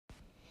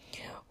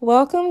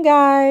Welcome,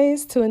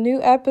 guys, to a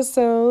new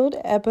episode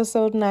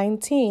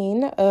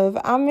 19 of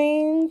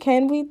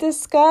Can We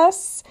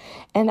Discuss?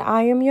 And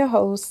I am your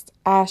host,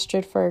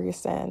 Astrid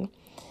Ferguson.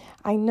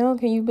 I know,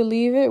 can you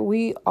believe it?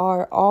 We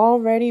are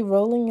already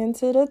rolling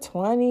into the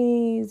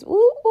 20s.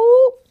 Woo,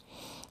 woo.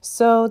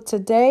 So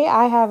today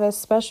I have a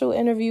special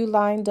interview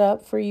lined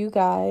up for you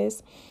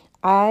guys.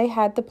 I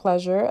had the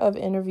pleasure of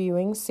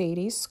interviewing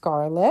Sadie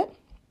Scarlett,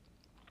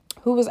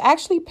 who was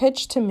actually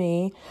pitched to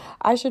me.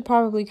 I should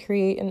probably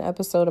create an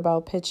episode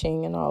about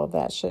pitching and all of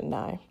that, shouldn't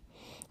I?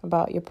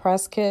 About your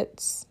press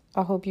kits.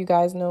 I hope you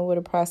guys know what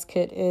a press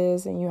kit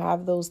is and you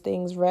have those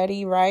things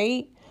ready,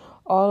 right?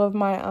 All of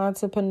my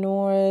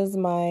entrepreneurs,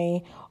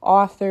 my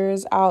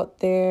authors out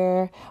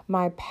there,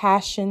 my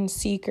passion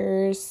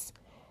seekers.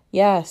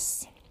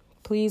 Yes,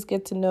 please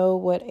get to know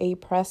what a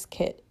press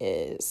kit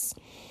is.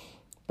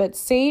 But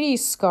Sadie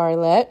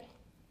Scarlett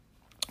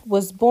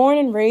was born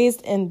and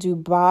raised in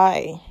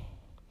Dubai,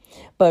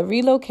 but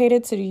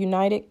relocated to the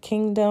United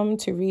Kingdom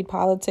to read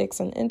politics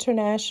and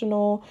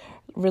international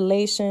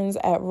relations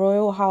at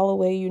Royal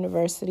Holloway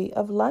University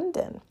of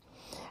London.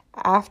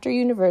 After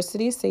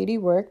university, Sadie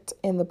worked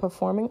in the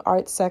performing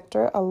arts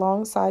sector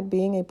alongside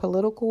being a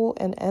political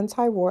and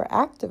anti-war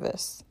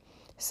activist.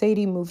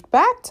 Sadie moved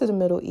back to the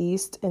Middle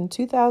East in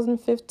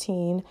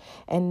 2015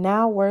 and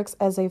now works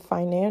as a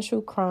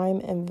financial crime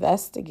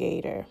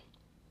investigator.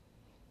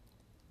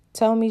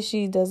 Tell me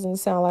she doesn't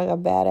sound like a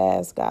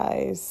badass,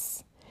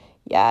 guys.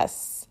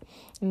 Yes.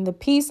 And the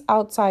Peace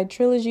Outside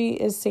trilogy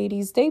is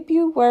Sadie's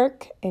debut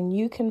work, and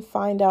you can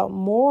find out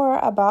more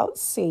about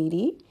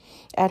Sadie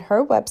at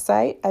her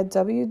website at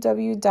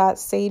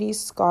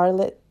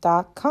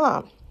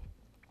www.sadiescarlett.com.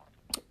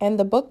 And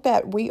the book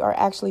that we are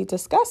actually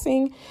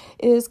discussing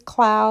is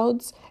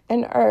Clouds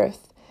and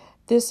Earth.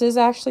 This is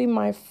actually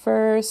my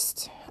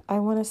first, I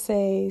want to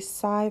say,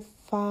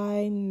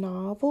 sci-fi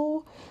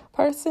novel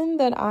person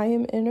that I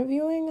am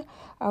interviewing.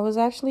 I was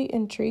actually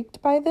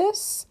intrigued by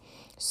this.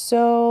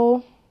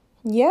 So,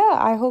 yeah,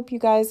 I hope you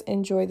guys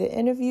enjoy the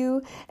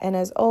interview. And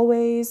as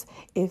always,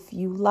 if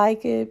you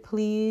like it,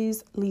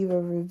 please leave a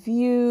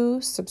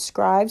review,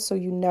 subscribe so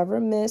you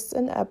never miss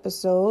an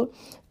episode.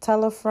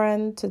 Tell a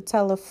friend to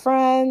tell a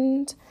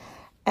friend.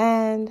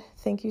 And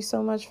thank you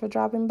so much for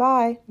dropping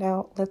by.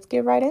 Now, let's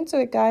get right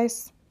into it,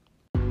 guys.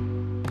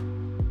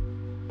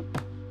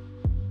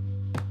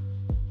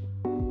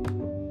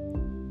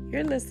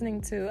 You're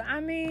listening to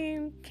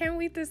Can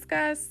We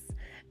Discuss?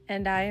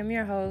 And I am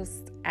your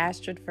host,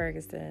 Astrid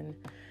Ferguson.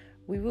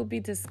 We will be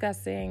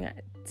discussing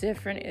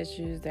different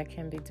issues that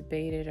can be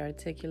debated,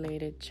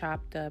 articulated,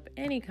 chopped up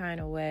any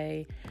kind of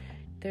way.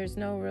 There's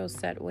no real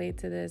set way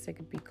to this. It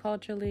could be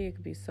culturally, it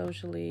could be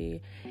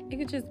socially, it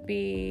could just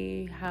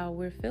be how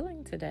we're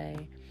feeling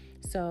today.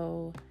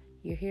 So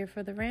you're here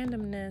for the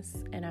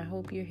randomness, and I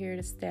hope you're here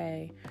to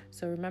stay.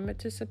 So remember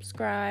to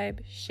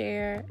subscribe,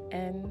 share,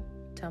 and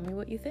tell me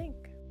what you think.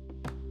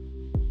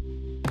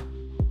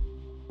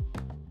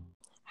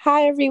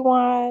 Hi,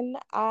 everyone.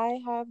 I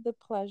have the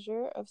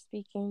pleasure of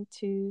speaking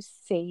to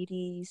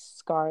Sadie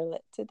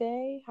Scarlett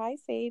today. Hi,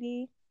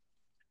 Sadie.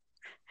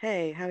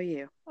 Hey, how are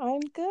you? I'm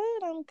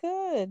good.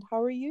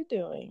 How are you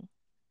doing?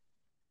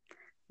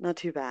 Not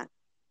too bad.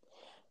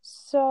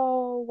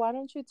 So, why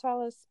don't you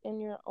tell us in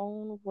your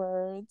own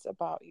words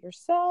about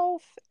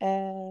yourself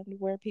and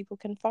where people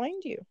can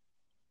find you?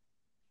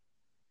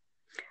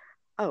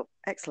 Oh,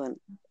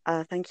 excellent.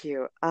 Thank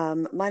you.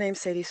 My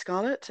name's Sadie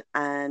Scarlett,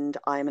 and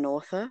I'm an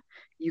author.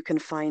 You can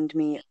find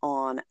me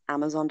on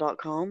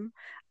Amazon.com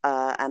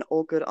and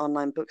all good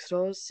online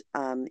bookstores.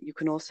 You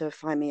can also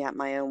find me at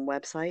my own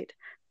website,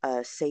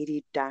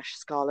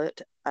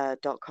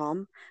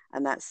 sadie-scarlett.com,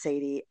 and that's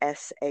Sadie,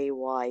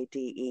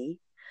 Sayde.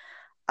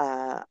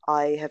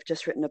 I have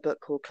just written a book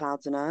called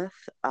Clouds and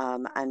Earth,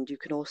 and you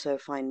can also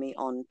find me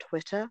on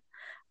Twitter.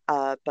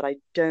 But I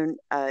don't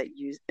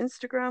use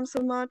Instagram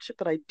so much,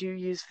 but I do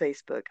use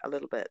Facebook a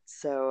little bit.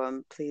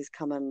 So please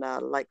come and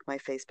like my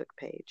Facebook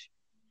page.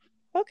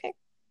 Okay.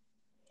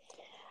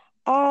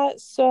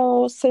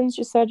 So since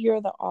you said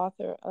you're the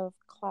author of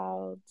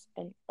Clouds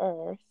and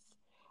Earth,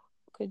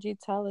 could you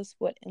tell us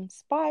what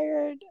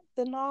inspired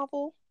the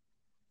novel?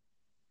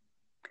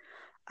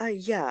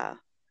 Yeah.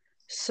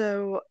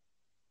 So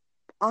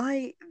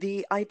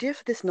the idea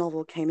for this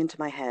novel came into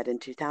my head in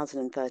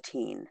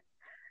 2013.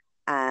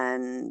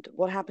 And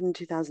what happened in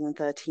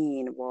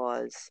 2013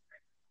 was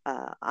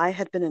I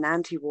had been an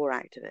anti-war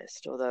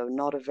activist, although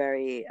not a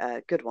very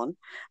good one.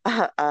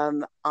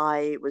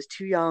 I was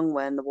too young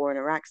when the war in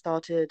Iraq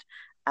started,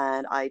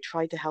 and I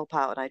tried to help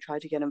out and I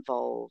tried to get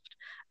involved.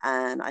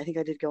 And I think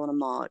I did go on a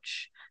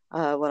march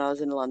when I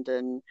was in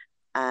London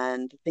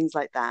and things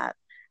like that.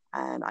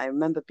 And I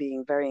remember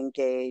being very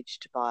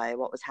engaged by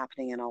what was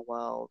happening in our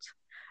world.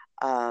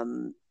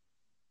 Um,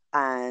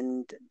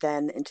 and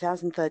then in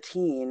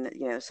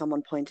 2013,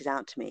 someone pointed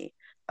out to me,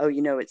 oh,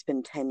 it's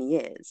been 10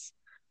 years.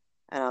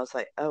 And I was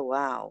like, oh,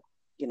 wow.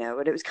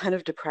 and it was kind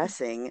of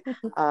depressing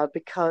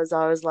because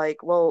I was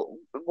like, well,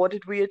 what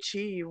did we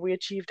achieve? We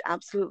achieved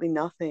absolutely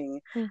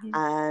nothing. Hmm.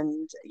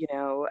 And,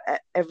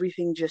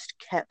 everything just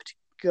kept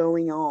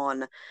going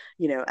on,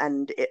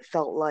 and it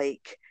felt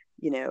like,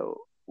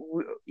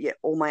 yeah,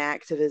 all my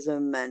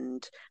activism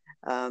and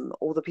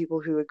all the people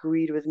who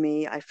agreed with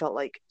me, I felt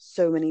like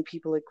so many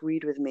people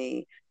agreed with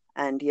me,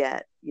 and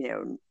yet,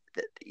 the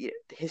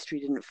history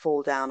didn't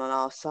fall down on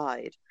our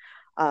side.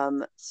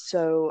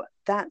 So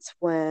that's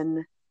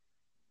when,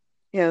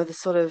 the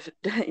sort of,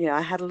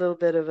 I had a little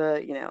bit of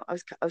a,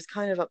 I was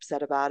kind of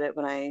upset about it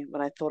when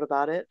I thought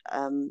about it.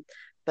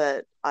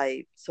 But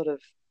I sort of,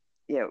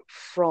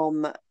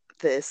 from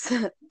this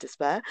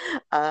despair,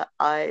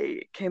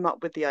 I came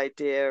up with the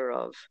idea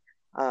of,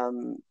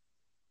 um,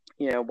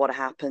 what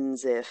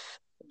happens if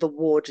the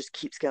war just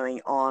keeps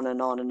going on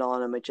and on and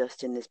on, and we're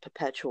just in this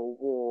perpetual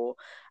war,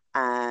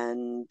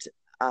 and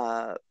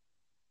uh,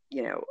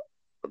 you know,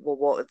 well,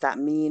 what would that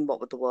mean? What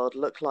would the world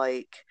look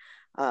like?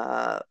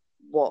 Uh,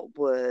 what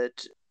would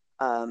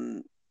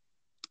um,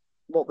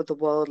 what would the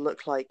world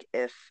look like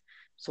if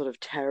sort of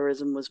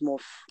terrorism was more,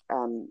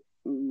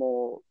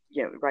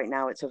 right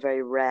now it's a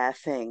very rare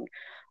thing,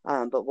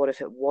 but what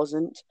if it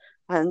wasn't?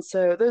 And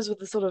so those were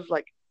the sort of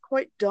like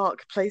quite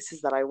dark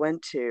places that I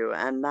went to,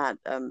 and that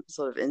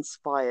sort of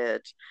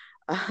inspired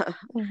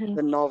Hmm.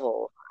 the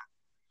novel.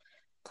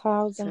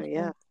 Clouds So and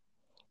yeah. Earth.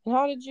 And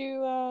how did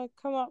you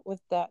come up with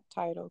that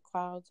title,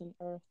 Clouds and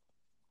Earth?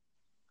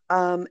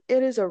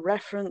 It is a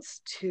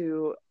reference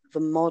to the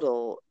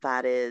model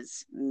that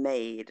is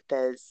made.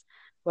 There's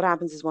what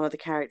happens is one of the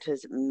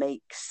characters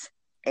makes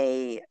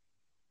a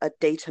a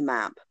data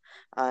map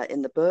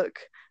in the book,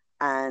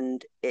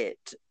 and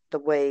the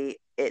way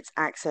it's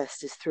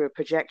accessed is through a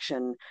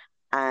projection,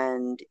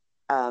 and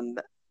um,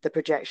 the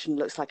projection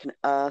looks like an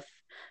Earth,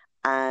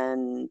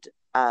 and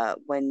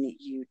when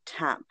you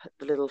tap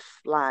the little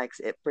flags,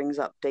 it brings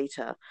up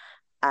data,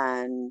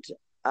 and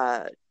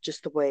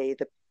just the way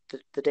the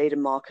data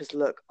markers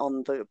look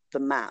on the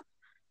map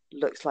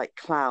looks like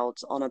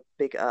clouds on a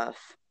big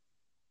Earth.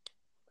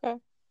 Okay.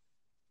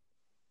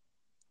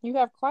 You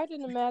have quite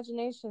an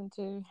imagination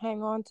to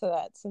hang on to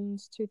that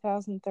since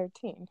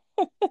 2013.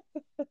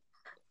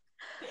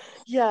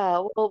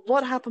 Yeah, well,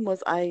 what happened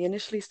was I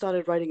initially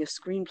started writing a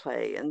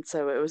screenplay, and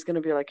so it was going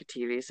to be like a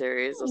TV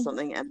series or Hmm.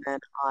 something, and then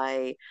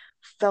I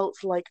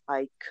felt like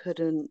I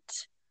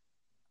couldn't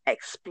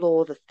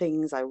explore the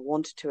things I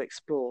wanted to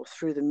explore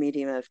through the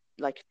medium of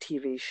like a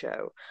TV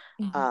show.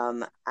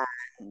 Hmm.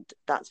 And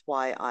that's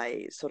why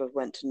I sort of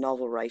went to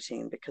novel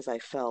writing, because I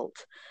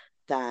felt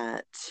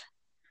that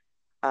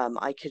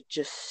I could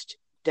just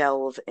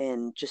delve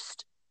in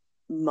just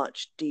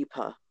much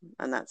deeper,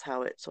 and that's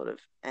how it sort of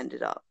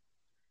ended up.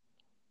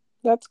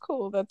 That's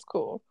cool. That's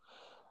cool.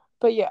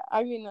 But yeah,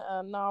 I mean,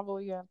 a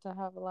novel, you have to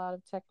have a lot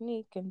of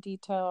technique and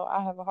detail.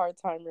 I have a hard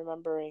time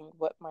remembering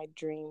what my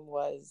dream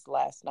was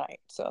last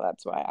night. So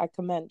that's why I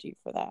commend you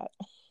for that.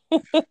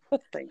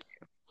 Thank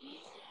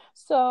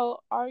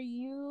So, are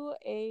you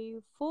a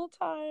full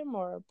time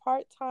or a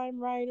part time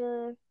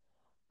writer?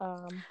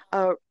 Um,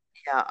 Oh,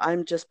 yeah,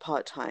 I'm just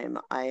part-time.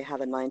 I have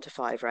a 9 to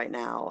 5 right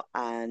now,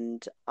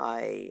 and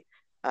I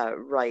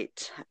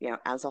write,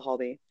 as a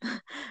hobby.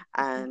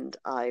 And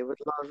I would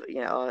love,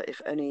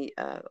 if only,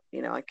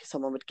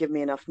 someone would give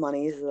me enough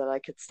money so that I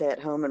could stay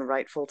at home and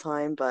write full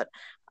time. But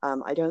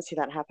I don't see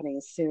that happening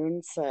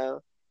soon,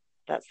 so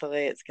that's the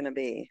way it's going to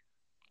be.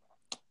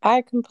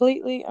 I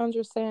completely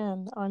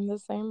understand. I'm the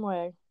same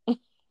way.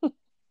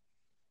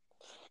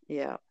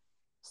 Yeah.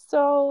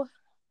 So,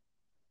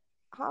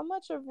 how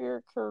much of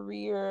your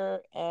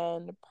career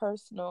and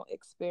personal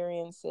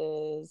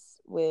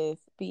experiences with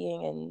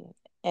being an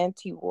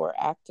anti-war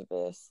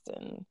activist,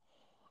 and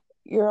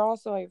you're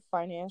also a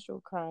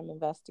financial crime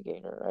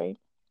investigator, right?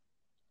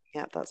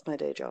 Yeah, that's my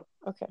day job.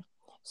 Okay.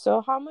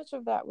 So how much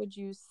of that would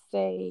you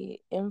say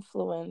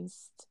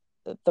influenced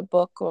the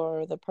book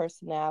or the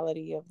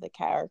personality of the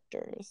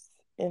characters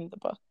in the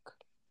book?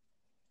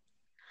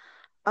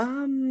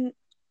 Um,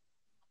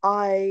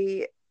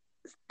 I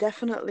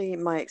definitely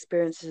my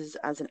experiences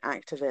as an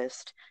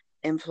activist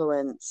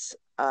influence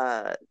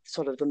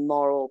sort of the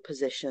moral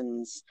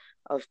positions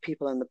of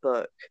people in the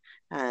book.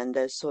 And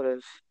there's sort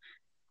of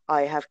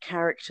I have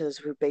characters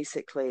who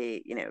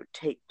basically,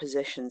 take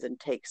positions and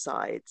take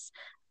sides.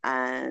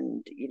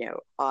 And,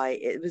 I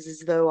it was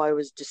as though I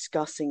was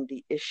discussing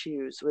the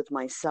issues with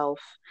myself,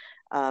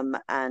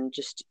 and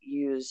just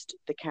used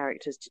the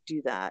characters to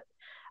do that.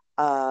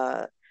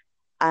 Uh,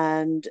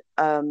 and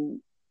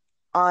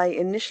I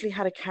initially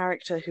had a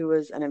character who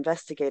was an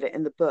investigator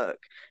in the book,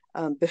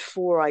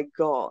 before I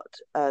got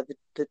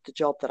the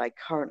job that I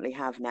currently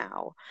have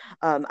now,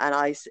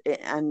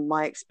 and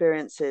my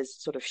experiences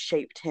sort of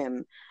shaped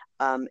him.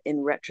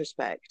 In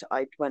retrospect,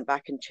 I went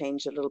back and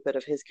changed a little bit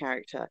of his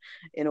character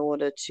in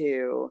order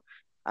to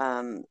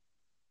um,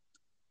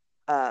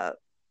 uh,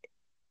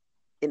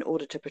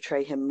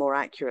 portray him more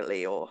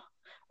accurately or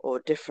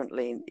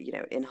differently,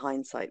 in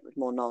hindsight with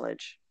more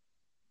knowledge.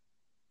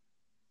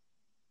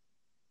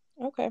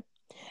 Okay.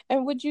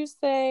 And would you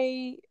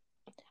say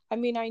I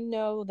mean, I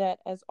know that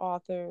as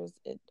authors,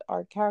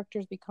 our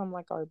characters become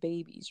like our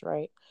babies,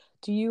 right?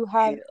 Do you Yeah.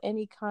 have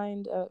any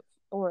kind of,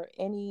 or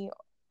any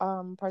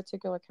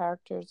particular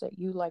characters that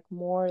you like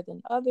more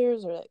than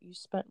others, or that you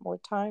spent more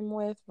time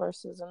with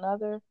versus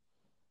another?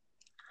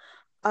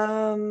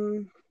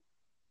 Um,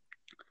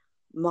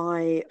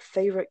 my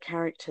favorite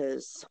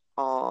characters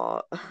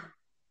are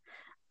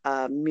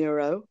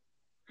Muro,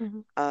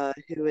 Mm-hmm.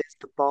 who is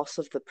the boss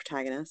of the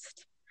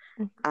protagonist,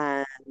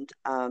 and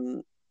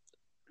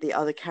the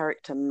other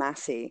character,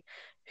 Massey,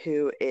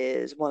 who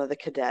is one of the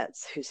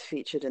cadets who's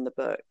featured in the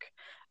book.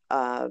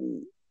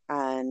 Um,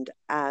 and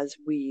as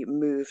we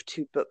move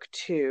to book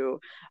two,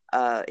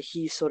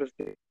 he sort of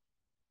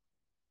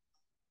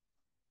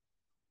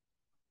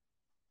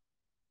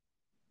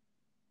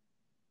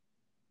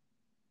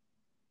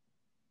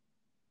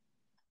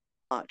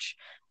much.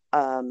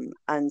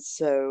 And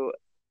so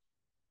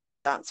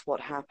that's what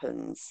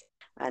happens.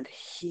 And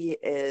he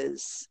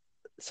is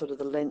sort of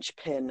the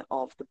linchpin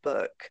of the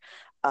book.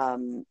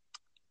 Um,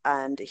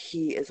 and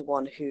he is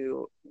one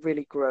who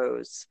really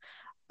grows.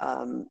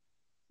 Um,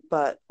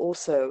 but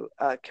also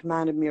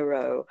Commander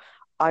Muro,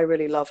 I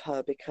really love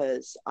her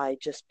because I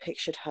just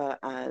pictured her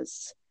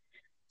as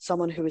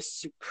someone who is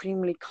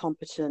supremely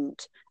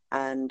competent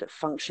and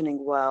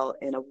functioning well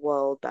in a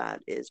world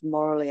that is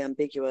morally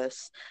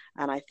ambiguous.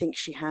 And I think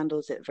she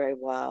handles it very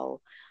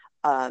well.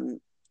 Um,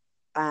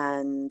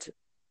 and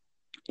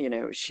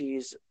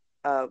she's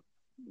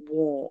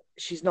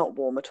she's not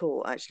warm at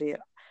all, actually,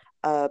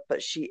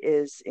 but she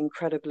is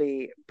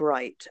incredibly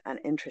bright and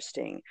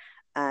interesting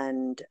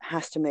and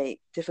has to make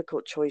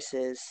difficult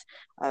choices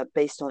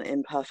based on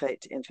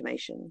imperfect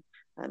information.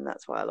 And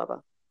that's why I love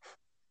her.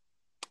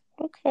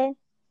 Okay.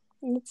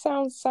 It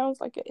sounds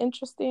like an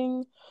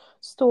interesting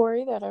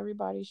story that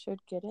everybody should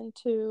get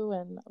into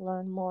and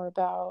learn more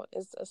about.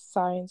 It's a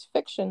science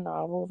fiction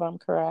novel, if I'm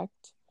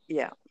correct.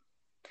 Yeah.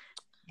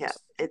 Yeah,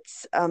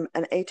 it's an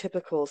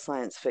atypical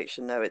science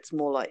fiction though. It's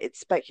more like it's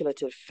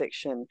speculative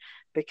fiction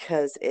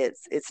because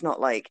it's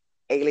not like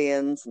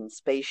aliens and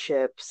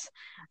spaceships,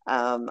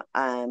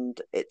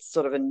 and it's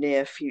sort of a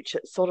near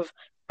future sort of.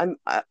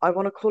 I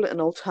want to call it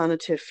an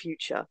alternative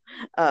future,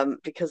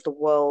 because the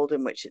world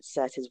in which it's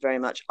set is very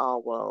much our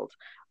world,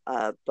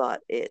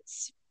 but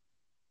it's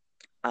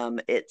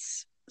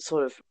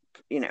sort of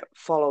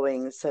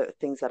following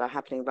things that are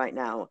happening right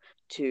now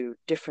to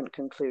different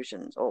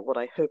conclusions, or what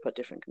I hope are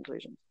different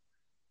conclusions.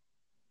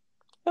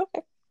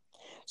 Okay.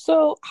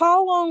 So,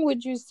 how long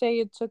would you say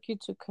it took you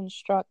to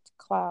construct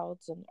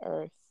Clouds and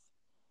Earth?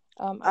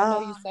 I know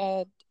you Uh,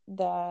 said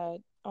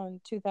that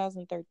on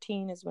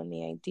 2013 is when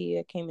the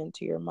idea came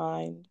into your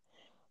mind,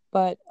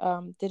 but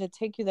did it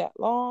take you that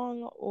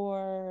long,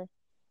 or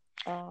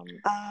um,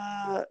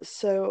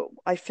 so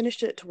I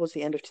finished it towards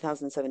the end of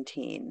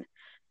 2017.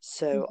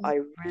 So mhm. I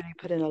really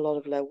put in a lot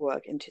of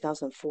legwork in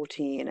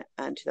 2014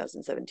 and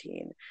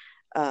 2017.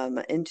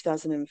 In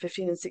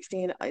 2015 and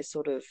 16, I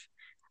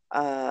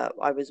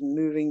was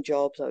moving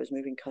jobs, I was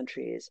moving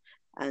countries,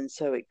 and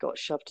so it got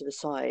shoved to the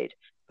side.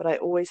 But I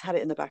always had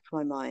it in the back of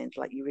my mind,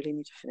 like, you really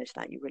need to finish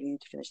that, you really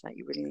need to finish that,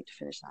 you really need to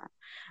finish that.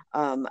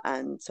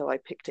 And so I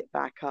picked it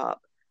back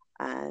up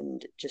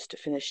and just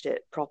finished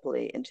it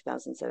properly in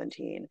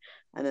 2017.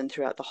 And then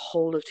throughout the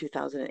whole of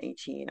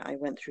 2018, I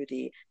went through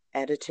the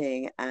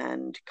editing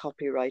and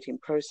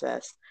copywriting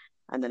process,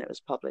 and then it was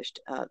published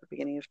at the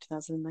beginning of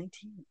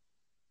 2019.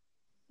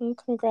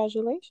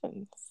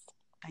 Congratulations.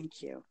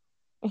 Thank you.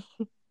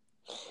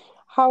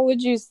 How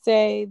would you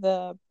say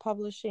the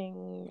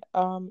publishing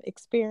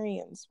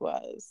experience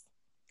was?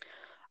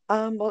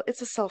 Well,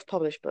 it's a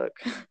self-published book.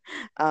 So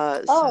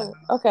Oh,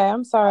 okay.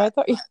 I'm sorry. I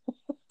thought you.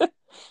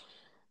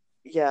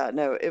 yeah,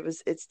 no, it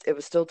was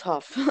still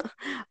tough.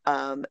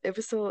 It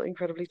was still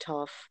incredibly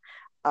tough.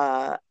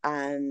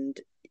 And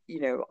you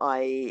know,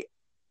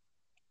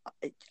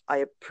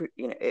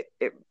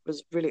 it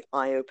was really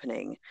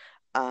eye-opening,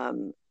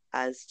 um,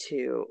 as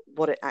to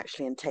what it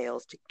actually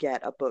entails to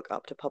get a book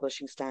up to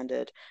publishing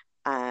standard,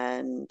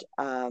 and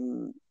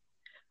um,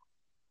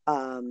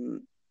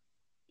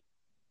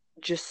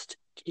 just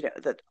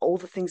that all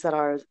the things that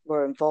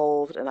were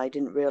involved, and I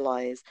didn't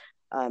realize,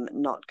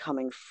 not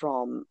coming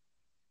from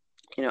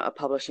a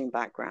publishing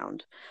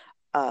background.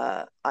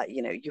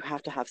 You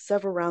have to have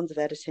several rounds of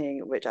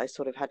editing, which I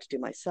sort of had to do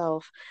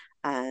myself,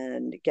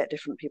 and get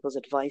different people's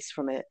advice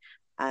from it,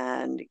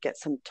 and get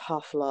some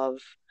tough love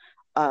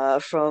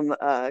from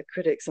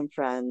critics and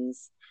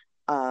friends.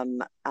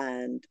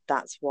 And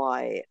that's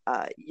why,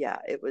 yeah,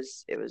 it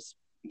was,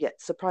 yeah,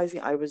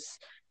 surprising.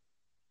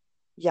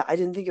 Yeah, I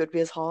didn't think it would be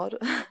as hard,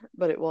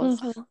 but it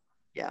was. Mhm.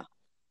 Yeah.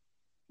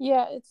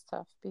 Yeah, it's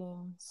tough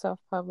being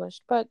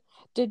self-published. But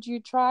did you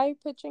try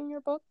pitching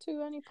your book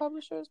to any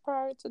publishers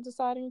prior to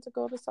deciding to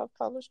go the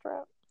self-published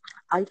route?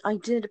 I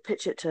did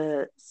pitch it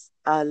to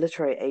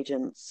literary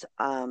agents,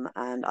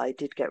 and I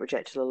did get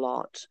rejected a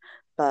lot,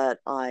 but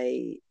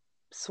I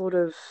sort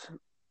of,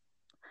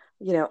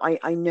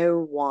 I know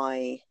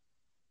why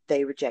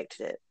they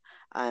rejected it,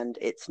 and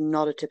it's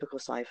not a typical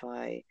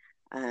sci-fi,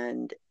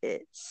 and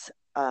it's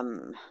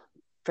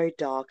very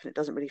dark and it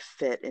doesn't really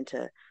fit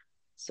into.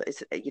 So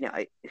it's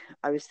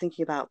I was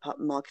thinking about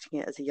marketing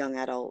it as a young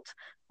adult,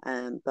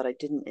 but I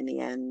didn't in the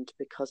end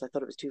because I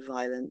thought it was too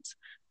violent.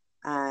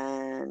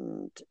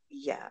 And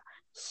yeah,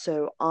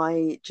 so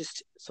I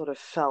just sort of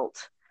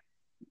felt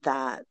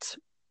that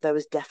there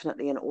was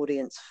definitely an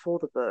audience for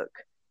the book,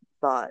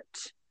 but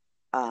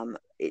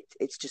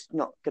it's just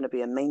not going to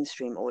be a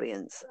mainstream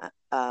audience.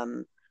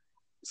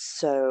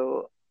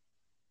 So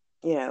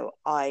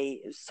I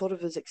sort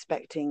of was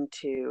expecting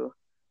to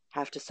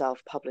have to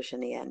self-publish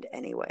in the end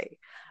anyway.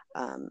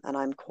 And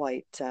I'm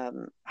quite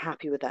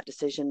happy with that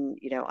decision.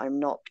 I'm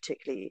not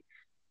particularly,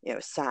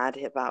 sad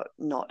about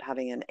not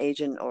having an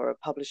agent or a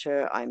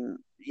publisher. I'm,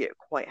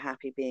 quite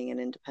happy being an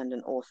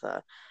independent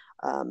author.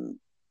 Um,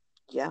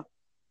 yeah,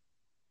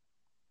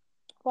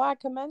 Well, I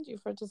commend you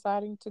for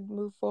deciding to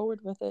move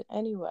forward with it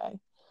anyway.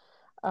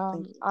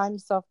 thank you. I'm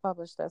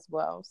self-published as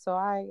well, so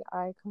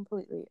I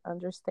completely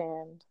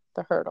understand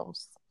the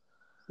hurdles.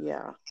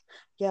 Yeah,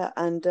 yeah,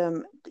 and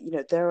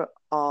there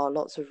are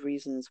lots of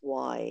reasons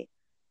why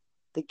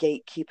the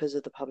gatekeepers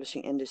of the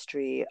publishing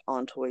industry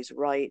aren't always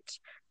right.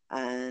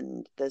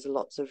 And there's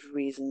lots of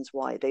reasons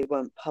why they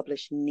won't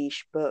publish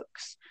niche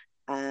books.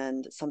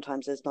 And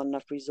sometimes there's not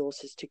enough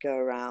resources to go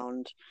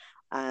around.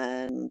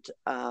 And,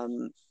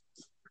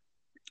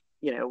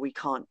 we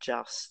can't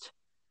just,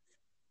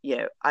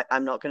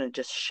 I'm not going to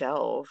just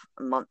shelve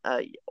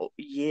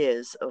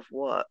years of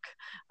work,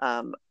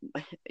 um,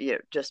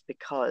 just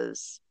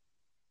because,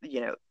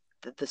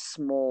 the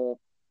small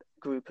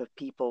group of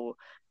people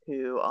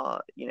who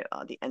are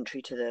the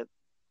entry to the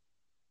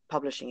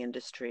publishing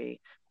industry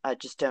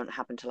just don't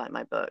happen to like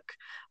my book.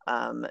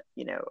 Um,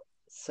 you know,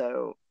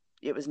 so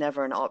it was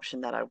never an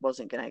option that I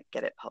wasn't going to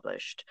get it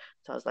published.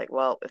 So I was like,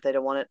 well, if they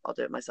don't want it, I'll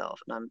do it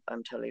myself, and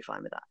I'm totally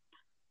fine with that.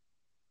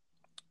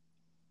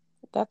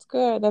 That's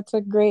good. That's a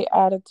great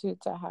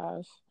attitude to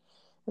have,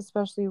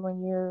 especially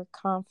when you're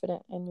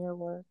confident in your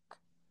work.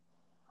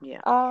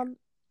 Yeah. Um,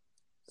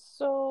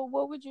 so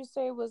what would you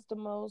say was the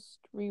most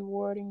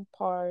rewarding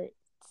part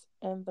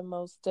and the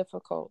most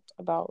difficult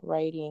about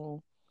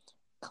writing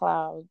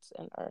Clouds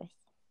and Earth?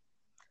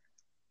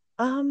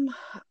 Um,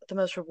 the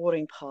most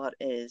rewarding part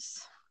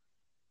is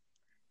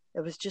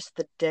it was just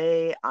the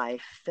day I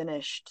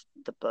finished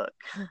the book,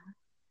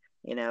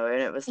 and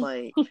it was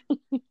like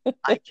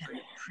I can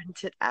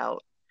print it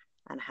out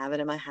and have it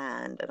in my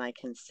hand, and I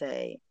can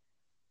say,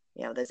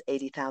 there's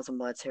 80,000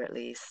 words here at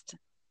least,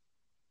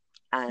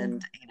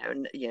 and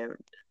Mhm.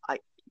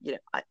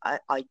 I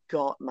I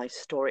got my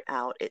story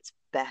out. It's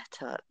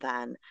better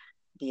than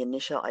the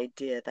initial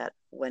idea that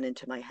went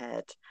into my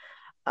head.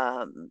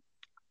 um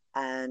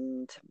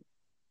and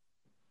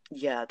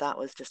yeah, that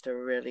was just a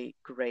really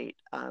great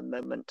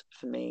moment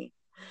for me.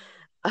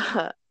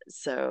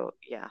 So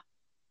yeah.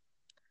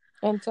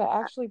 And to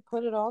actually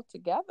put it all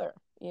together,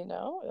 I mean,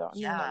 a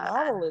Yeah,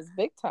 novel is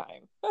big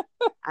time.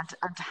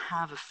 and to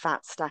have a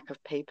fat stack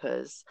of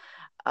papers,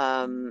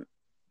 um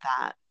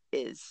that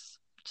is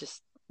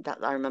just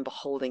that I remember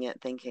holding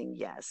it thinking,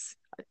 yes,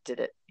 I did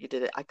it, you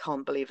did it, I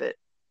can't believe it.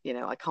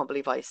 I can't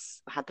believe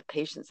had the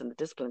patience and the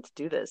discipline to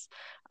do this.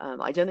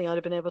 I don't think I'd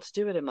have been able to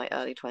do it in my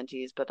early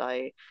 20s, but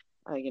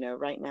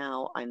right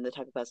now I'm the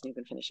type of person who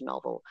can finish a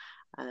novel.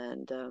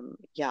 And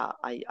yeah,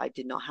 I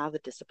did not have the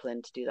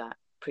discipline to do that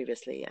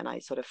previously, and I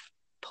sort of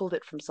pulled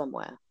it from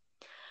somewhere.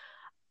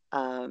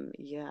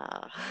 Yeah.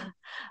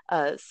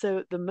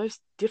 So the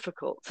most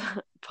difficult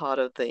part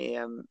of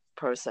the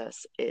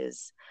process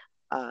is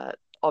uh,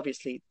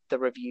 obviously the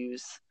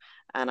reviews.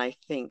 And I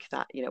think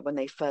that, when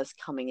they first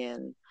coming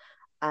in,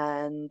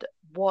 and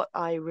what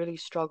I really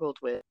struggled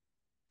with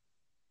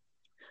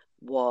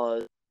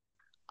was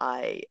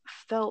I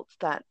felt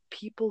that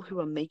people who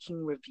are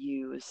making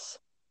reviews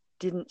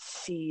didn't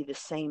see the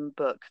same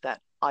book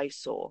that I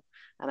saw,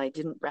 and I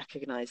didn't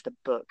recognize the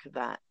book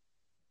that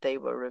they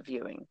were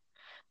reviewing.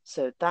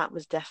 So that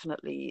was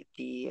definitely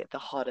the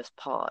hardest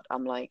part.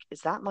 I'm like,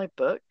 is that my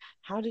book?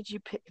 How did you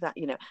pick that?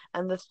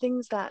 And the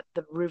things that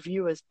the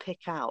reviewers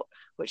pick out,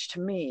 which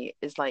to me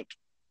is like,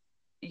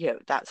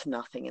 that's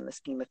nothing in the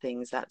scheme of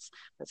things. That's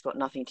got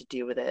nothing to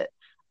do with it.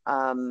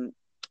 Um,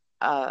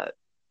 uh,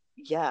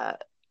 yeah,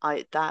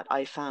 I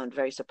found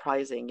very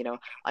surprising.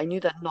 I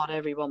knew that not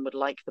everyone would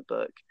like the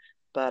book,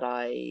 but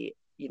I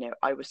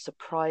was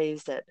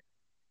surprised at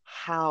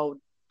how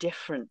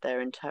different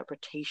their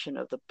interpretation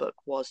of the book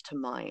was to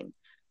mine.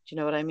 Do you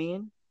know what I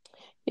mean?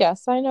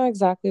 Yes, I know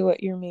exactly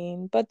what you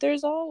mean, but I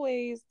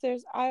always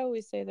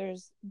say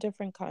there's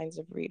different kinds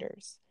of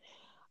readers.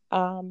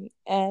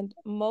 And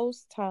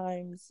most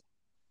times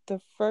the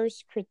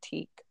first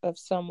critique of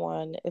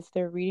someone, if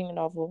they're reading a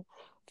novel,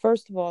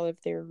 first of all,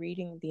 if they're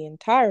reading the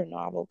entire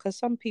novel, because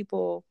some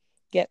people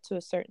get to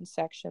a certain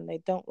section, they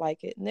don't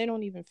like it, and they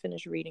don't even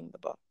finish reading the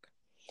book.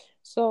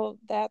 So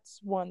that's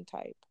one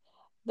type.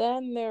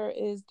 Then there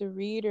is the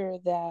reader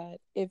that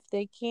if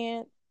they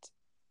can't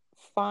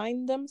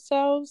find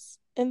themselves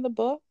in the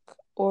book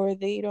or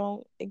they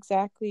don't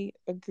exactly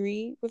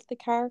agree with the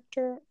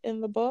character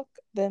in the book,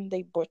 then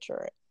they butcher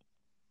it.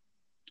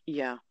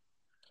 Yeah,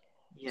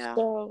 Yeah.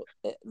 So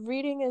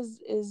reading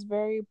is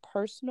very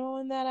personal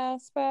in that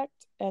aspect,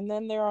 and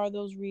then there are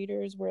those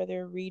readers where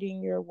they're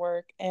reading your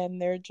work and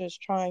they're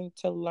just trying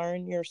to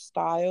learn your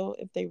style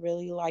if they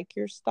really like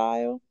your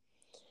style.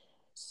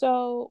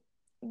 So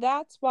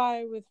that's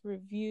why with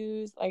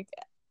reviews, like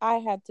I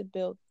had to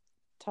build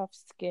tough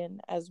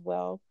skin as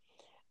well,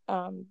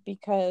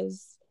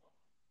 because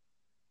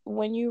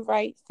when you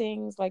write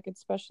things like,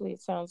 especially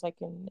it sounds like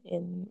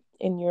in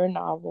your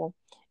novel,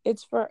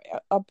 it's for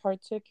a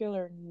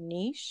particular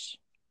niche,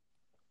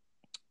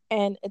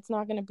 and it's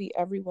not going to be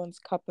everyone's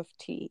cup of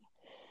tea.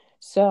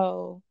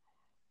 So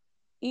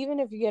even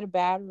if you get a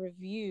bad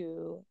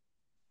review,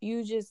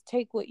 you just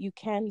take what you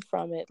can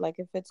from it. Like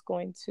if it's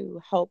going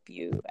to help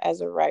you as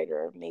a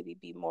writer, maybe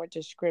be more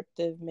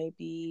descriptive,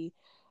 maybe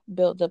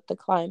build up the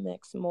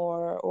climax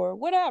more, or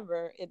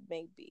whatever it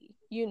may be,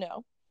 you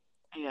know.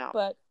 Yeah.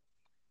 But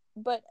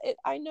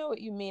I know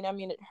what you mean. I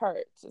mean, it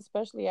hurts,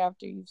 especially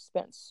after you've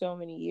spent so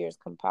many years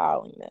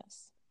compiling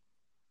this.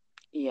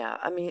 Yeah.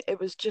 I mean, it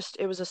was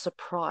a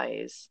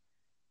surprise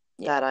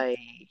Yeah. that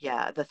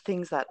yeah, the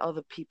things that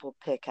other people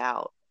pick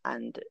out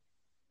and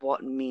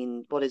what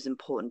is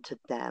important to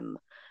them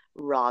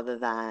rather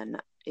than,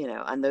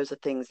 and those are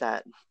things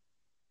that,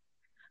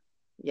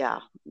 yeah,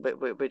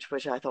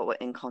 which I thought were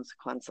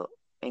inconsequential.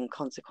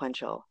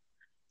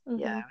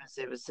 Yeah,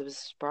 Mm-hmm. it was a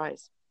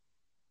surprise.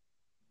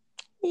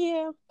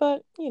 Yeah,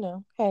 but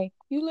hey,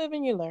 you live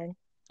and you learn.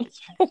 It's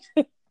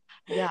true.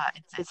 Yeah,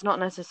 it's not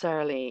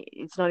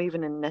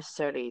even in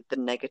necessarily the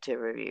negative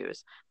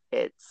reviews.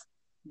 It's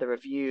the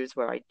reviews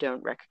where I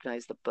don't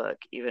recognize the book,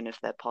 even if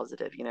they're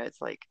positive. It's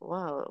like,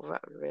 wow,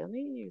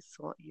 really?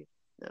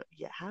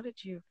 Yeah, how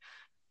did you,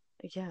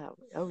 yeah,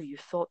 oh, you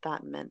thought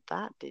that meant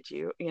that, did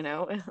you?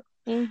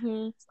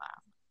 Mm-hmm.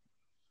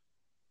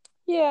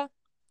 Yeah,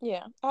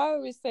 yeah. I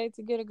always say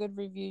to get a good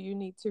review, you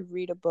need to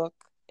read a book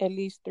at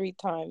least 3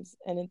 times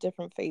and in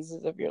different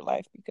phases of your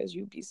life, because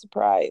you'd be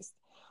surprised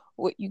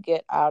what you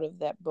get out of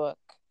that book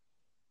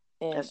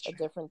in That's a true.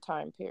 different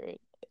time period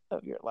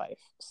of your life.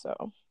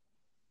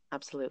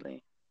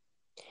 Absolutely.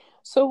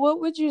 So what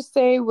would you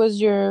say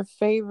was your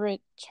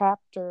favorite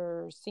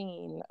chapter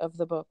scene of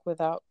the book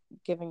without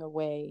giving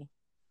away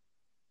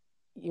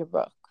your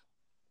book?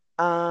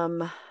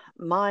 Um,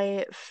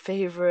 my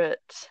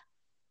favorite,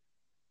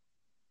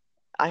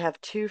 I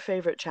have two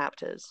favorite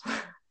chapters.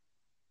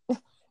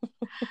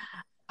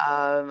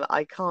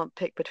 I can't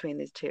pick between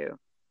these two.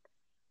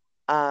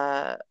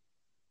 Uh,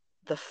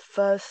 the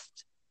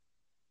first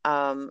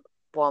um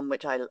one,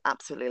 which I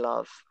absolutely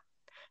love,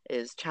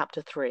 is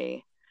chapter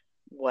 3,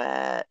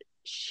 where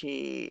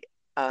she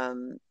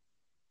um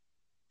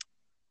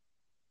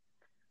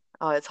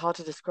oh, it's hard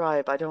to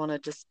describe. I don't want to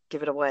just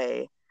give it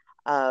away.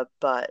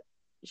 But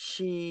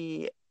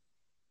she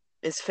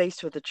is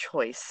faced with a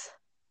choice,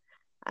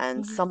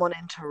 and Mm-hmm. someone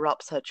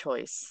interrupts her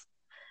choice.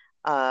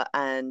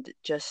 And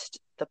just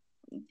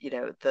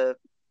the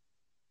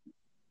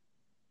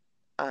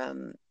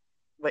um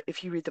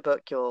if you read the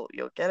book, you'll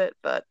get it.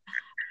 But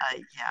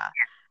yeah,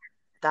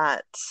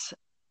 that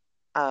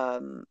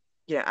um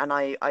and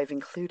I've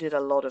included a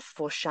lot of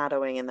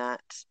foreshadowing in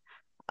that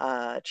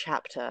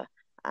chapter.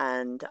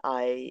 And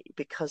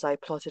because I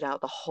plotted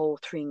out the whole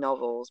 3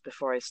 novels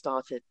before I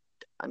started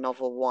a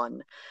novel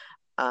 1,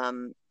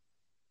 um,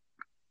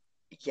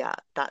 yeah,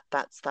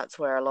 that's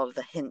where a lot of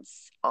the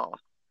hints are.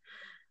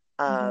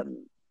 Mm-hmm.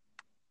 Um,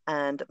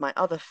 and my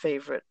other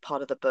favorite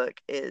part of the book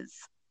is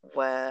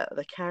where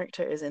the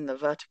character is in the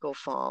vertical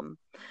farm.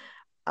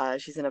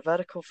 She's in a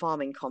vertical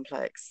farming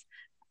complex,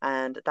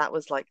 and that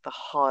was like the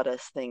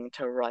hardest thing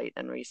to write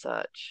and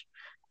research,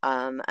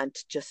 and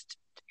to just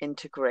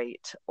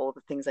integrate all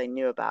the things I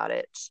knew about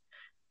it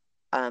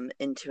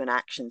into an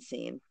action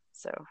scene.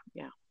 So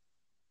yeah.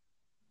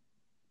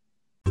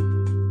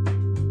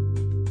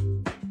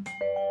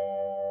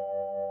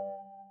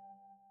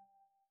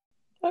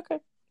 Okay.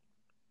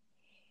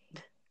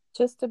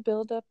 Just to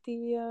build up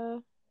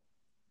the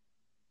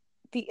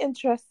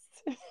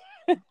interest.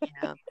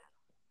 Yeah.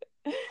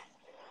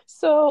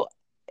 So,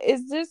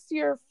 is this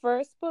your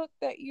first book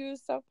that you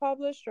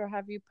self-published, or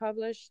have you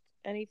published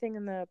anything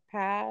in the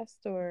past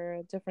or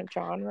a different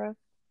genre?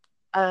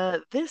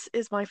 This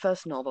is my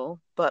first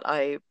novel, but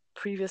I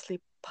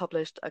previously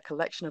published a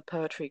collection of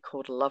poetry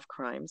called Love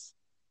Crimes.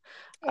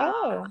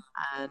 Oh.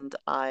 And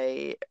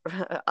I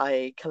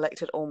I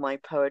collected all my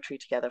poetry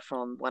together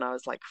from when I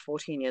was like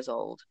 14 years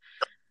old,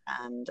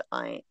 and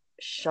I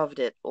shoved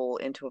it all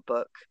into a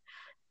book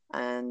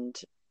and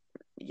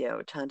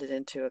turned it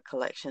into a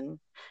collection.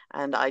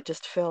 And I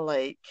just feel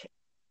like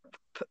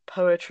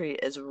poetry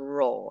is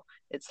raw.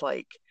 It's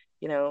like,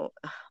 you know,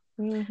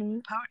 Mm-hmm.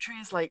 poetry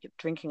is like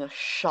drinking a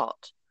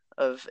shot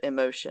of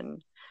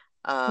emotion.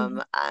 Mm-hmm.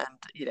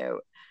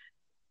 And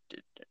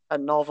a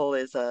novel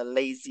is a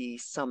lazy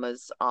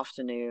summer's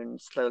afternoon,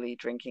 slowly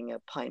drinking a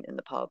pint in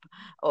the pub,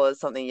 or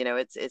something.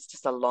 It's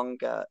just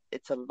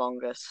it's a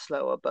longer,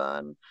 slower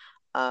burn.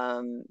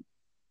 Um,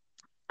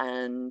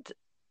 and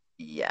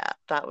yeah,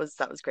 that was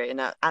great.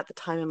 And at the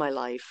time in my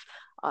life,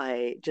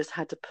 I just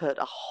had to put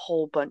a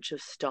whole bunch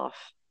of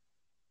stuff.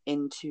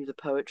 into the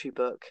poetry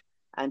book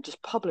and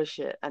just publish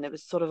it. And it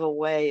was sort of a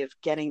way of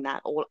getting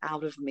that all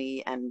out of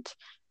me. And,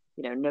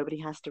 nobody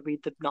has to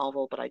read the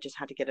novel, but I just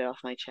had to get it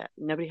off my chest.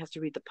 Nobody has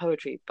to read the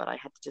poetry, but I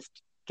had to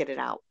just get it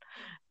out,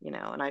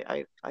 and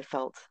I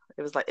felt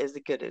it was a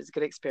good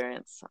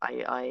experience.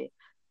 I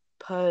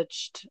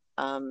purged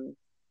all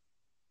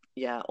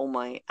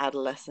my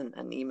adolescent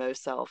and emo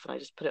self, and I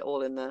just put it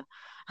all in the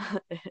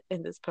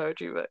in this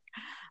poetry book.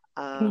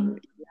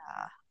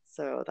 Yeah,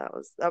 so that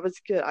was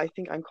good. I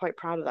think I'm quite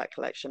proud of that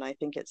collection. I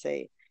think it's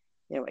a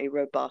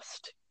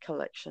robust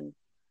collection.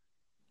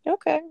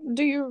 Okay.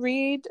 Do you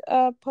read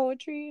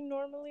poetry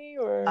normally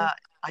or? Uh,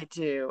 I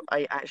do.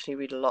 I actually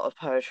read a lot of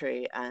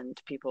poetry, and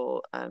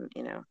people,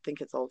 think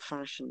it's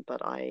old-fashioned,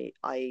 but I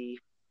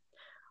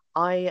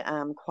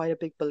am quite a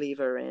big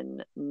believer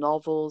in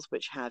novels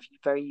which have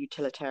very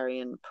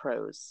utilitarian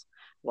prose.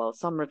 Well,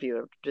 some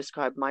reviewer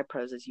described my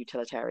prose as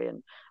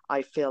utilitarian.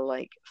 I feel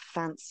like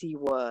fancy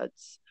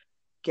words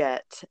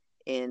get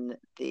in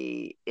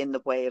the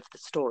way of the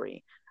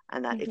story,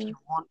 and that if Mhm. you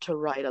want to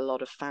write a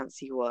lot of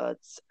fancy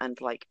words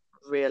and like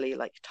really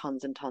like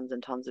tons and tons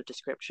and tons of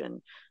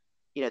description,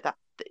 that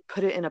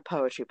put it in a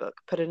poetry book,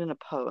 put it in a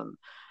poem.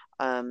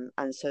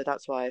 And so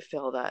that's why I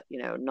feel that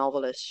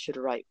novelists should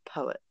write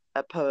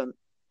poems,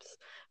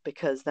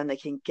 because then they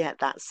can get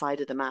that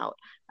side of them out,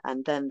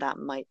 and then that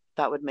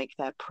would make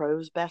their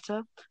prose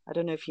better. I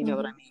don't know if you know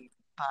what I Mhm. mean,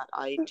 but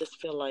I just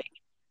feel like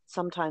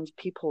sometimes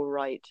people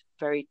write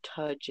very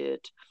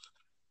turgid,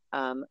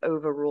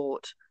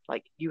 overwrought.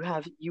 Like you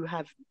have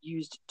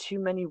used too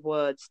many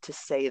words to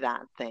say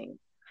that thing.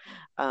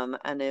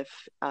 And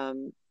if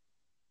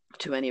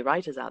to any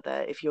writers out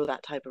there, if you're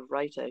that type of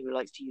writer who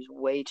likes to use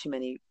way too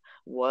many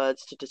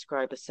words to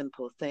describe a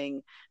simple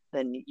thing,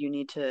 then you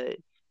need to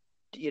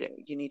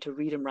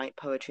read and write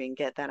poetry and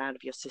get that out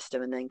of your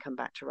system, and then come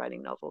back to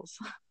writing novels.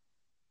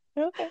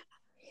 Okay.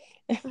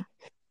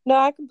 No,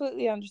 I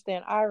completely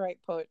understand. I write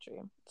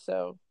poetry,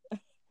 so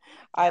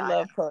I Yeah,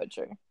 love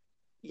poetry.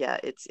 yeah,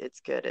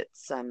 it's good.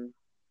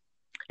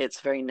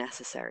 It's very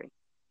necessary.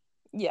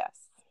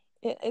 Yes.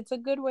 It's a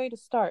good way to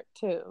start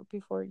too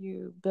before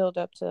you build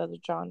up to other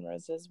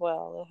genres as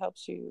well. It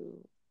helps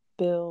you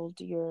build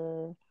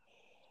your,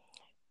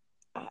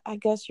 I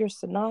guess, your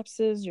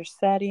synopsis, your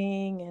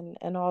setting,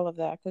 and all of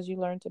that because you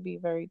learn to be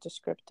very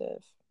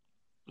descriptive.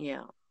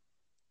 Yeah.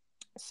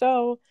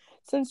 So,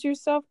 since you're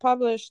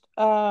self-published,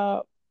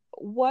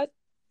 what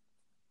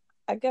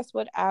I guess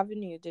what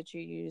avenue did you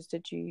use?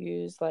 Did you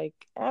use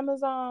like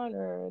Amazon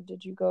or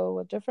did you go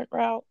a different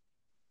route?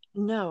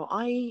 No,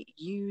 I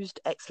used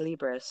Ex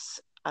Libris,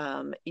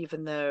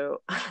 even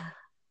though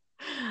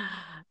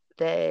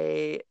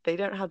they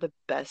don't have the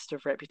best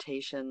of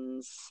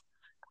reputations.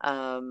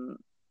 Um,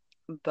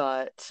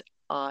 but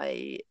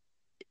I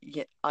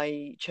yeah,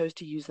 I chose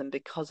to use them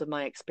because of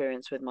my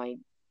experience with my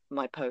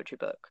poetry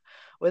book.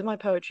 With my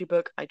poetry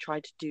book, I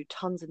tried to do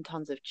tons and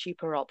tons of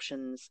cheaper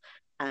options,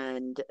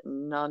 and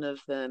none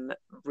of them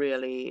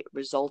really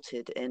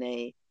resulted in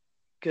a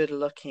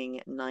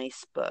good-looking,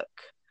 nice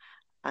book.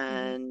 Mhm.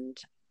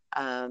 And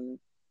um,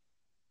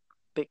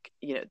 big,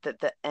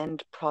 the um,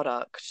 end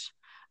product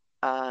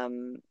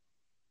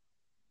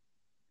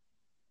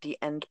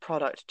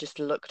just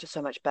looked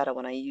so much better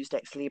when I used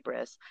Ex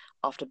Libris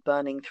after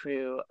burning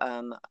through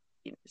a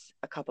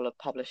couple of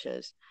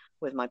publishers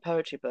with my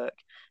poetry book,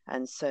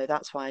 and so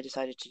that's why I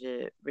decided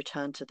to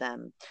return to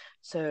them.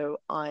 So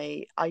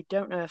I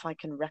don't know if I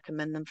can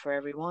recommend them for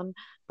everyone,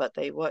 but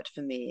they worked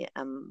for me.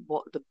 And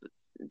what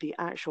the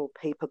actual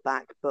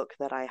paperback book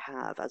that I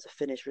have as a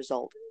finished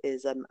result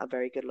is a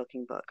very good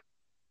looking book.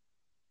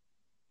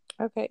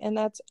 Okay, and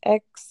that's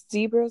X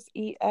Zebras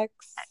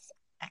EX.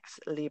 Ex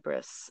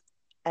Libris,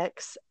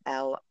 Xlibris.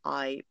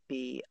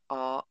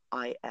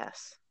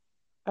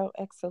 Oh,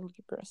 Ex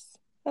Libras.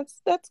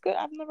 That's good.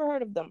 I've never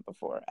heard of them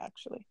before,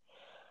 actually.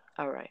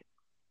 All right.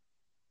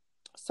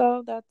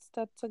 So that's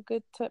a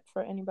good tip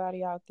for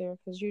anybody out there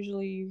because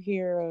usually you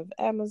hear of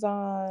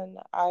Amazon.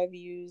 I've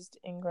used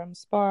Ingram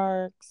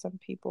Spark. Some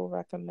people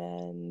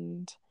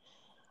recommend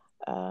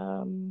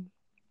um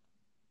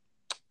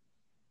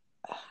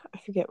I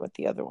forget what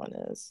the other one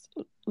is.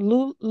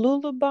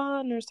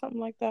 Lulabon or something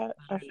like that.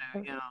 I don't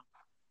know. Yeah.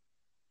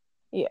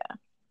 Yeah.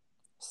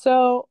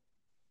 So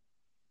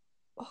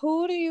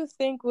who do you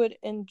think would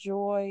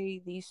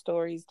enjoy these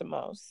stories the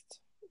most?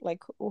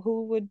 Like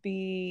who would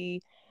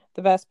be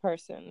the best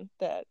person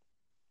that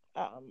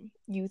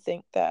you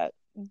think that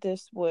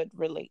this would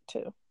relate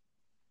to?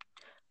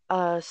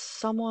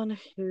 Someone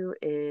who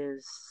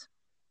is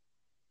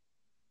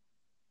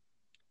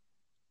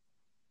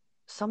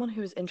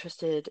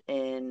interested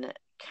in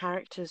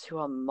characters who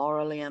are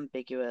morally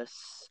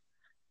ambiguous,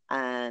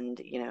 and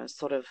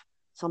sort of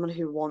someone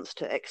who wants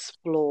to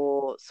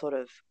explore sort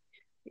of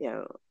you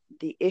know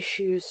the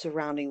issues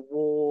surrounding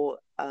war,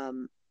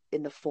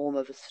 in the form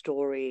of a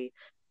story,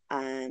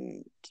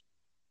 and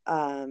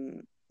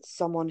um,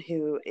 someone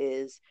who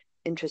is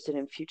interested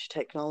in future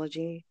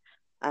technology,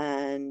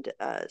 and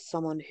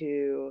someone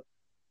who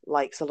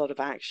likes a lot of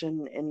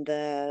action in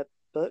their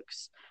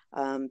books,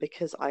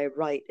 because I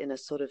write in a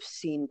sort of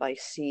scene by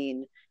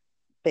scene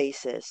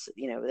basis.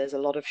 There's a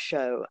lot of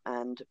show,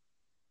 and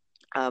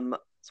um,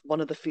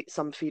 one of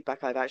some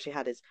feedback I've actually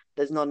had is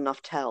there's not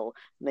enough tell.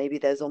 Maybe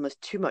there's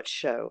almost too much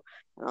show.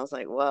 And I was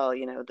like, well,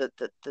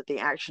 the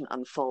action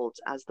unfolds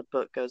as the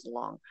book goes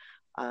along.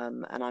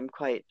 And I'm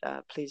quite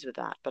pleased with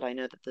that, but I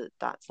know that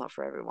that's not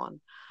for everyone.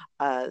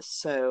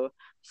 So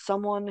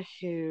someone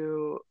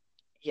who,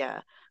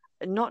 yeah,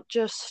 not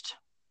just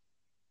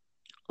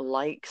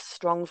likes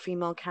strong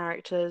female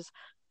characters,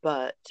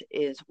 but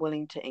is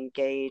willing to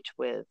engage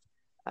with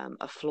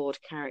a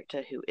flawed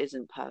character who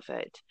isn't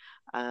perfect.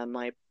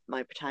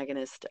 My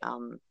protagonist,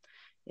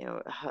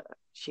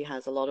 she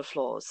has a lot of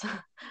flaws,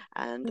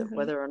 and Hmm.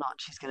 whether or not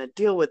she's going to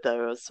deal with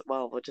those,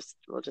 well, we'll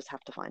just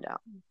have to find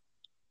out.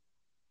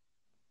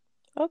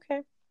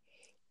 Okay.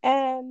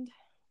 And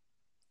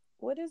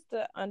what is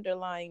the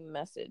underlying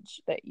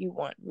message that you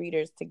want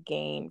readers to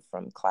gain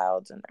from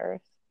Clouds and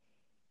Earth?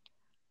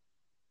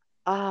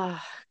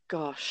 Ah,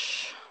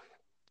 gosh.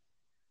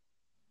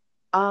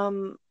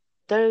 Um,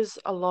 there's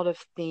a lot of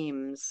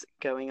themes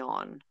going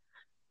on.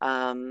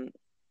 Um,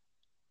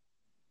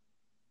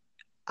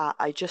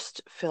 I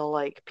just feel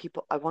like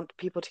I want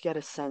people to get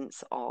a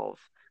sense of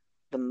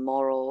the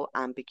moral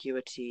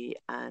ambiguity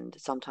and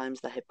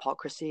sometimes the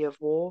hypocrisy of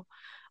war.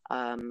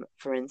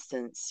 For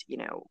instance,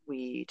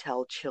 we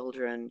tell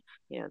children,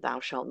 thou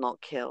shalt not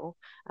kill,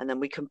 and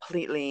then we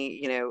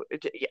completely,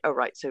 oh,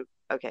 right, so,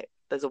 okay,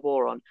 there's a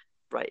war on,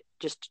 right,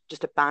 just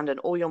abandon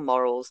all your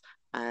morals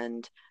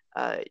and,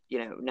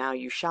 now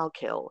you shall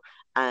kill.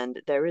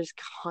 And there is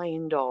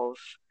kind of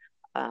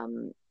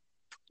um,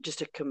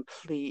 just a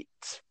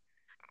complete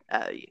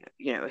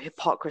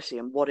hypocrisy,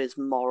 and what is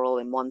moral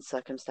in one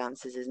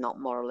circumstances is not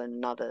moral in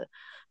another.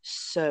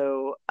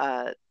 So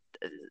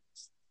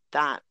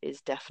that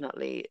is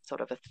definitely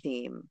sort of a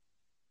theme,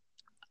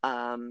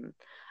 um,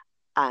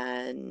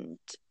 and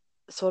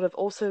sort of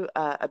also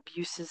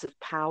abuses of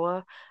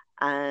power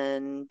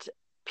and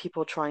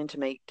people trying to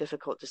make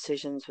difficult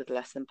decisions with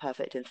less than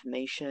perfect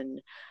information,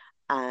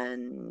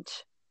 and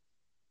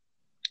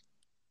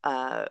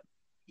uh,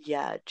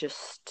 yeah,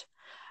 just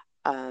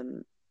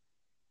um,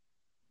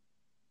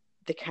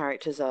 the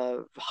characters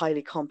are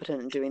highly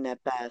competent and doing their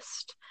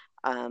best,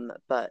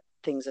 but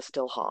things are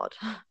still hard.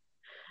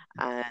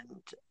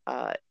 And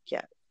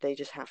yeah, they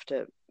just have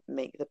to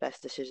make the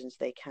best decisions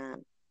they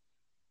can.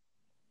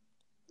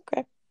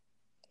 Okay.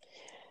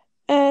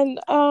 And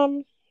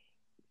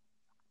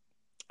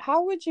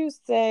how would you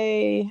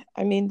say,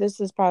 I mean,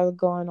 this is probably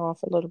going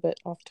off a little bit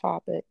off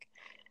topic.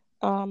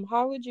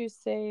 How would you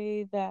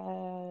say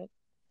that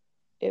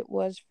it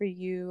was for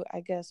you,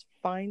 I guess,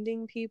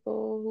 finding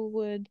people who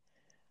would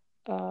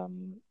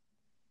um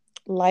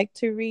like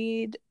to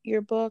read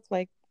your book?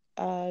 Like,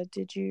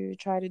 did you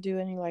try to do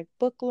any like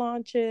book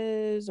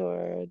launches,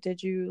 or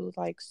did you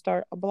like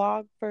start a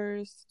blog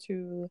first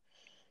to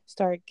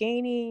start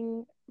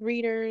gaining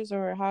readers,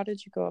 or how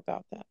did you go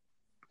about that?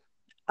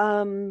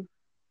 Um,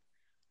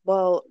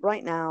 well,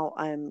 right now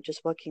I'm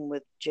just working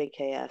with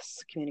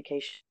JKS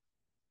Communication,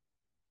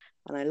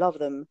 and I love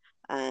them,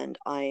 and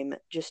I'm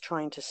just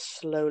trying to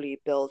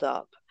slowly build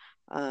up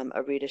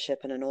a readership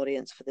and an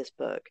audience for this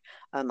book.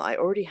 I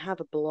already have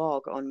a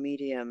blog on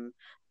Medium.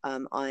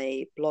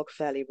 I blog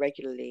fairly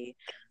regularly,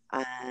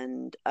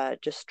 and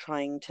just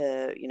trying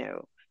to,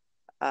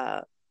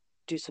 uh,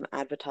 do some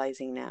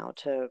advertising now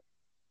to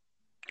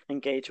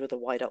engage with a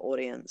wider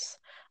audience.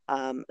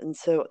 And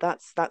so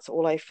that's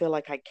all I feel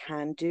like I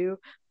can do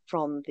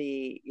from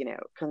the,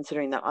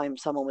 considering that I'm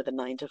someone with a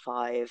 9 to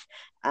 5,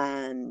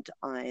 and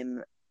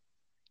I'm,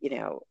 you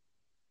know,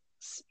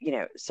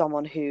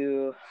 someone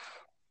who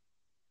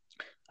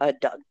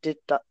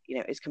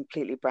is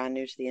completely brand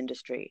new to the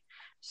industry.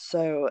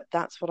 So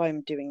that's what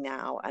I'm doing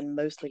now, and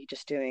mostly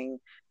just doing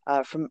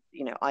I've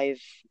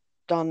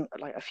done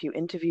like a few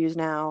interviews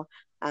now,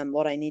 and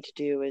what I need to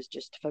do is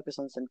just focus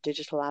on some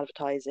digital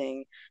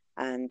advertising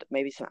and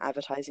maybe some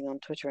advertising on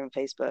Twitter and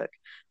Facebook,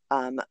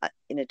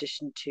 in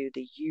addition to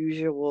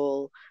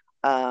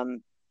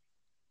um,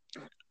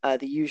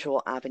 the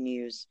usual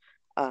avenues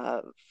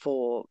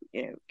for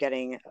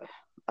getting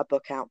a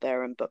book out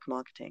there and book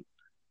marketing.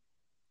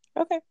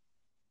 Okay.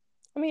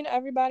 I mean,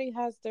 everybody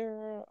has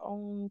their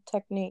own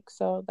technique,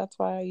 so that's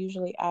why I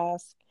usually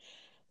ask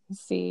and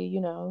see,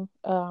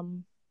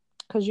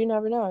 because you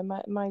never know.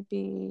 It might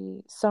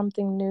be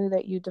something new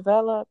that you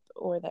develop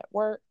or that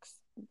works.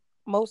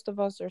 Most of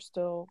us are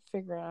still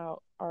figuring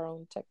out our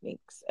own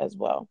techniques as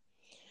well.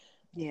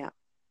 Yeah.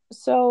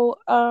 So,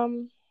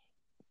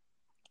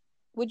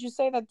 would you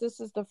say that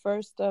this is the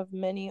first of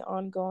many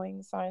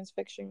ongoing science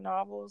fiction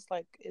novels?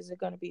 Like, is it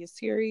going to be a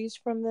series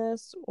from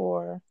this,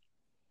 or?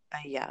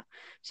 Yeah.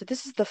 So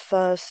this is the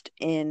first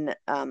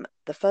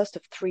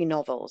of 3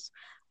 novels,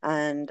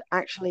 and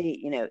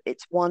actually,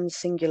 it's one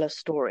singular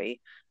story.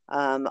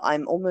 I'm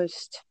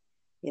almost,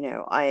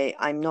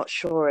 I'm not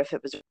sure if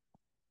it was.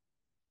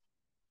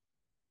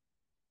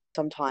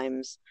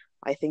 Sometimes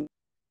I think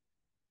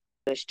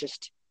it's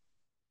just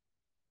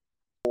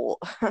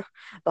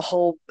the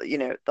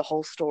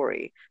whole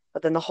story.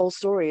 But then the whole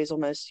story is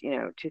almost,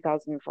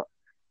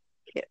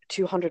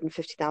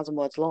 250,000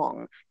 words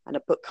long, and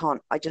a book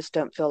can't, I just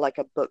don't feel like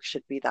a book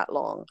should be that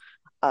long.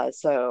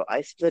 So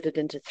I split it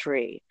into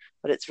three,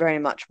 but it's very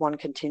much one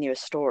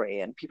continuous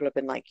story. And people have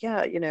been like,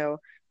 yeah,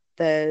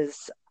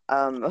 there's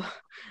um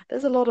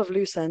there's a lot of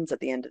loose ends at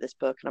the end of this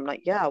book. And I'm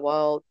like, yeah,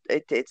 well,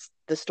 it's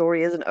the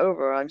story isn't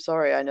over. I'm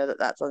sorry. I know that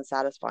that's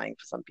unsatisfying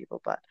for some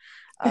people, but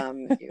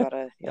you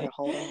gotta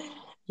hold on.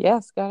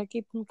 Yes, gotta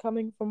keep them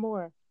coming for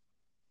more.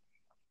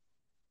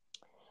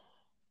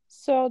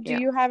 So, do Yeah.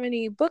 you have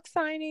any book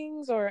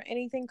signings or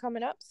anything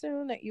coming up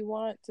soon that you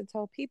want to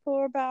tell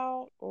people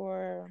about,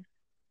 or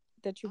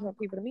that you want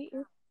people to meet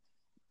you?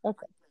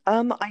 Okay.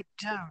 I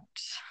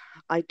don't.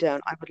 I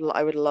don't.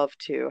 I would love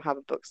to have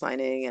a book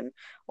signing and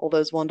all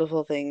those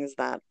wonderful things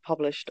that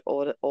published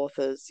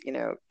authors,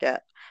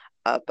 get.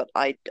 But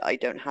I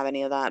don't have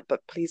any of that.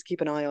 But please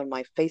keep an eye on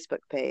my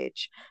Facebook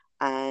page,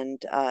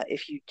 and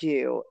if you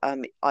do,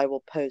 I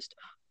will post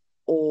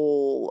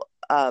all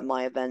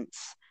my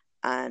events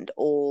and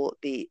all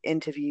the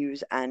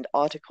interviews and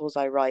articles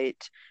I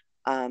write.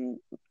 Um,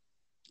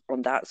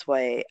 and that's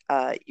way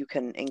you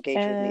can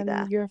engage with me there.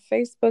 And your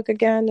Facebook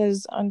again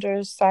is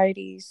under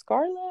Sadie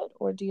Scarlett,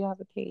 or do you have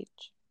a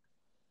page?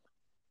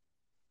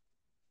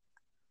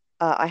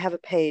 I have a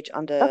page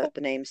under Okay.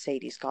 the name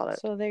Sadie Scarlett.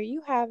 So there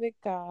you have it,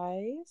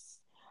 guys.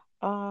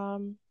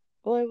 Well,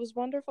 it was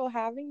wonderful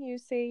having you,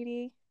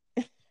 Sadie.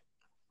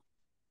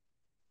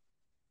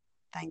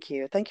 Thank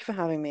you. Thank you for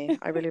having me.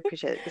 I really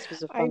appreciate it. This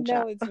was a I fun know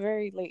chat. it's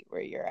very late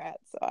where you're at,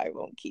 so I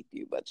won't keep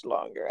you much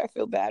longer. I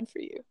feel bad for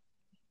you.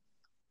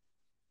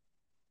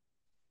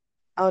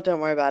 Oh, don't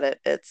worry about it.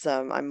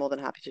 I'm more than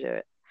happy to do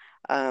it.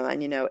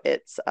 And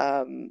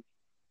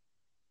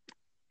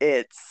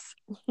it's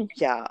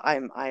yeah,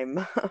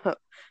 I'm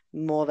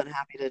more than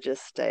happy to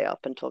just stay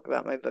up and talk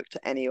about my book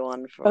to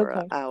anyone for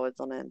Okay. hours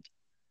on end.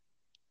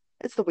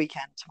 It's the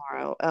weekend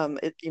tomorrow.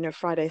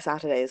 Friday,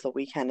 Saturday is the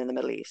weekend in the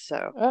Middle East,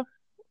 so Oh, it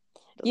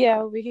doesn't yeah,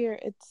 matter. over here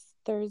it's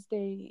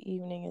Thursday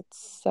evening.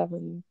 It's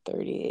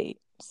 7:38.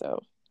 So,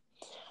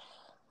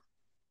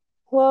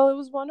 well, it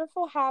was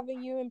wonderful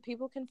having you, and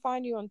people can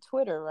find you on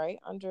Twitter, right?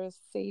 Under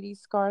Sadie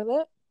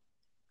Scarlett.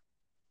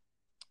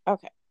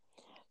 Okay.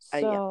 Yeah.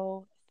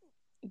 So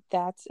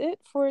that's it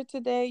for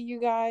today, you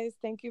guys.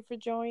 Thank you for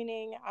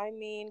joining.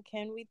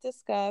 Can we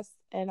discuss?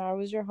 And I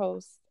was your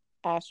host,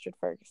 Astrid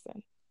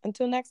Ferguson.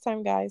 Until next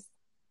time, guys.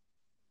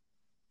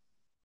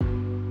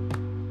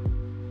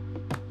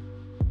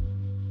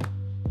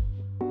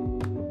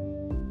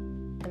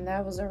 And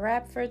that was a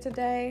wrap for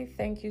today.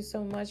 Thank you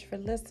so much for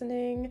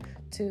listening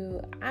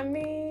to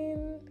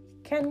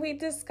Can We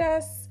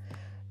Discuss?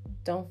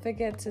 Don't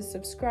forget to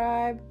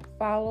subscribe,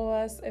 follow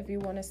us if you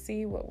want to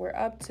see what we're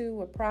up to,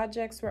 what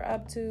projects we're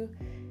up to,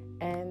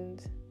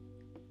 and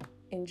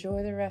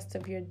enjoy the rest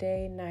of your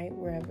day, night,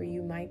 wherever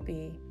you might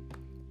be.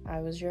 I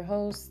was your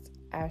host,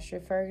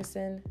 Astrid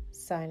Ferguson,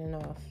 signing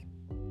off.